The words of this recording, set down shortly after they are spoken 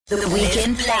The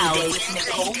Weekend Playdate with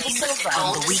Nicole on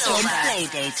the Weekend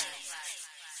Playdate.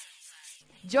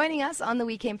 Joining us on the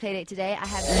Weekend Playdate today, I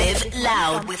have Live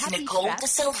Loud with Nicole on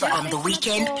the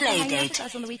Weekend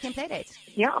Playdate. On the Weekend Playdate.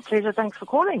 Yeah, pleasure. Thanks for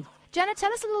calling. Janet,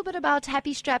 tell us a little bit about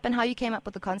Happy Strap and how you came up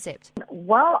with the concept.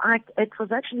 Well, it was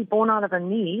actually born out of a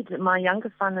need. My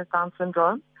youngest son has Down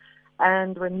syndrome,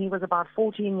 and when he was about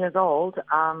 14 years old,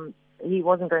 he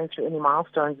wasn't going through any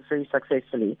milestones very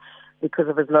successfully because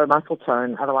of his low muscle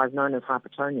tone, otherwise known as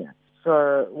hypotonia.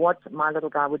 So what my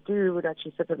little guy would do would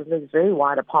actually sit with his legs very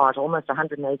wide apart, almost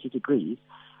 180 degrees,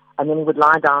 and then he would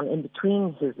lie down in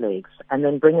between his legs and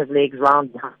then bring his legs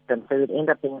round behind him, so he'd end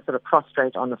up being sort of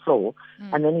prostrate on the floor,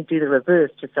 and then he'd do the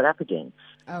reverse to sit up again.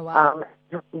 Oh, wow.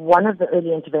 One of the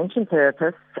early intervention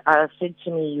therapists said to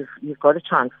me, you've got to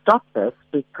try and stop this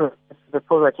because this is a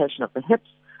full rotation of the hips,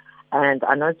 and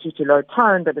I know it's due to low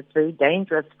tone, but it's very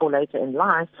dangerous for later in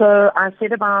life. So I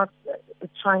set about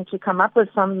trying to come up with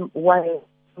some way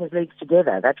his legs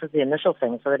together. That was the initial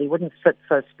thing, so that he wouldn't sit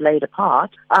so splayed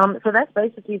apart. So that's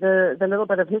basically the little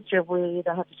bit of history of where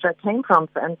the Happy Strap came from.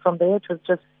 And from there, it was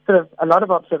just sort of a lot of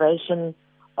observation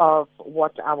of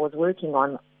what I was working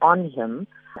on him,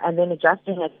 and then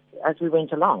adjusting it as we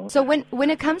went along. So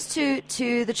when it comes to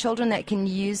the children that can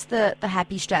use the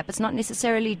Happy Strap, it's not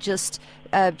necessarily just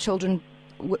children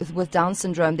with Down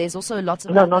syndrome. There's also lots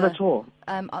of not at all.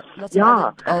 Lots of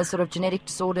other sort of genetic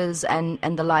disorders and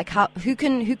the like. Who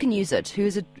can use it? Who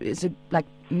is it like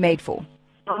made for?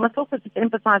 I must also just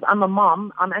emphasize, I'm a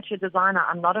mom. I'm actually a designer.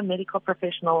 I'm not a medical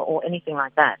professional or anything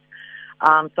like that.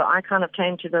 So I kind of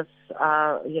came to this,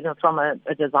 from a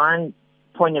design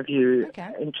point of view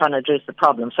in trying to address the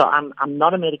problem. So I'm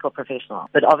not a medical professional,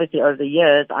 but obviously over the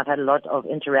years I've had a lot of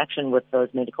interaction with those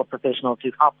medical professionals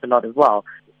who've helped a lot as well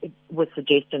with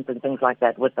suggestions and things like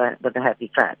that with the Happy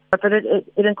Strap. But it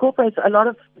incorporates a lot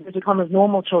of what you call as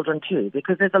normal children too,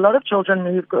 because there's a lot of children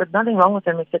who've got nothing wrong with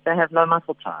them except they have low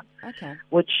muscle tone. Okay.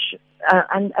 Which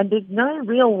and there's no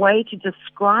real way to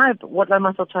describe what low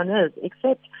muscle tone is,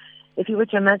 except if you were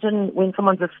to imagine when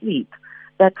someone's asleep,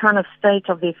 that kind of state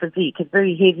of their physique is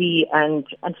very heavy and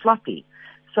floppy.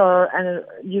 So, and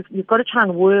you've got to try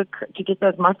and work to get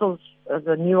those muscles,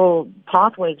 the neural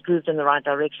pathways grooved in the right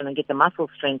direction and get the muscles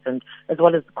strengthened as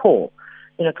well as the core.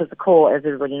 Because the core, as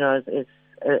everybody knows, is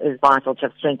vital to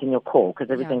have strength in your core because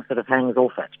everything sort of hangs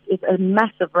off it. It's a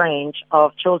massive range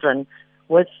of children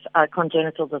with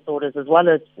congenital disorders as well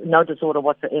as no disorder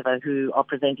whatsoever who are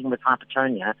presenting with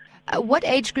hypotonia. What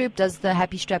age group does the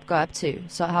Happy Strap go up to?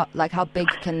 So how big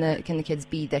can the kids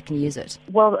be that can use it?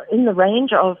 Well, in the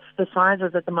range of the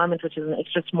sizes at the moment, which is an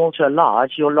extra small to a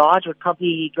large, your large would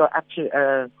probably go up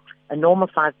to a normal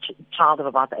sized child of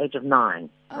about the age of 9.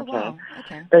 Oh, wow.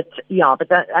 Okay. But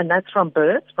that's from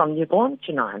birth, from newborn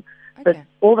to 9. Okay. But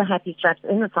all the Happy Straps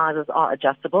in the sizes are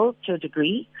adjustable to a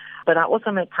degree. But I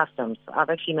also make customs. I've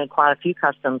actually made quite a few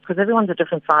customs because everyone's a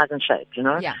different size and shape,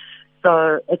 Yeah.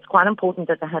 So it's quite important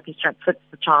that the Happy Strap fits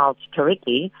the child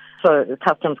correctly. So the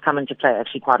customs come into play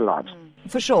actually quite a lot.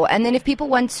 For sure. And then if people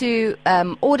want to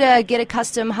get a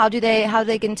custom, how do they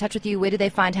get in touch with you? Where do they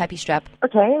find Happy Strap?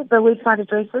 Okay, the website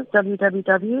address is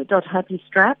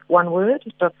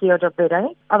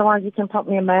www.happystrap.co.za. Otherwise, you can pop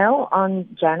me a mail on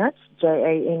Janet,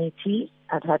 Janet,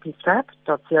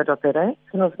 @happystrap.co.za. You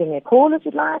can also give me a call if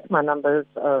you'd like. My number is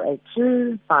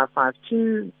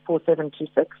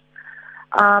 082-552-4726.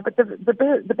 But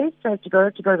the best place to go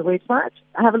to the website,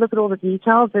 have a look at all the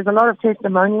details. There's a lot of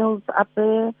testimonials up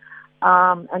there,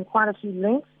 and quite a few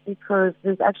links because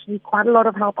there's actually quite a lot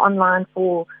of help online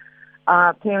for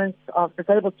parents of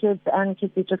disabled kids and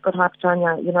kids who just got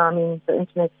hypotonia. The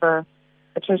internet's a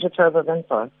treasure trove of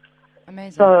info.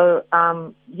 Amazing. So, I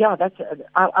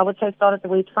would say start at the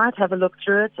website, have a look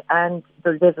through it, and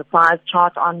there's a size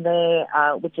chart on there,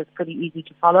 which is pretty easy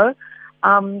to follow.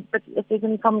 But if there's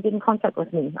any problem, get in contact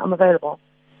with me. I'm available.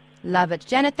 Love it.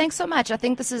 Janet, thanks so much. I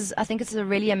think this is a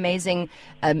really amazing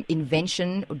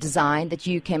invention or design that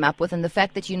you came up with, and the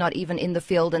fact that you're not even in the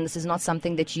field and this is not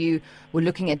something that you were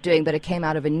looking at doing, but it came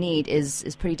out of a need is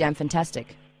pretty damn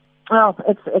fantastic. Well,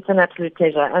 it's an absolute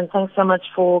pleasure, and thanks so much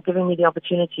for giving me the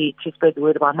opportunity to spread the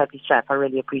word about Happy Strap. I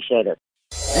really appreciate it.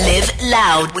 Live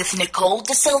Loud with Nicole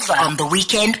on the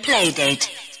Weekend Playdate.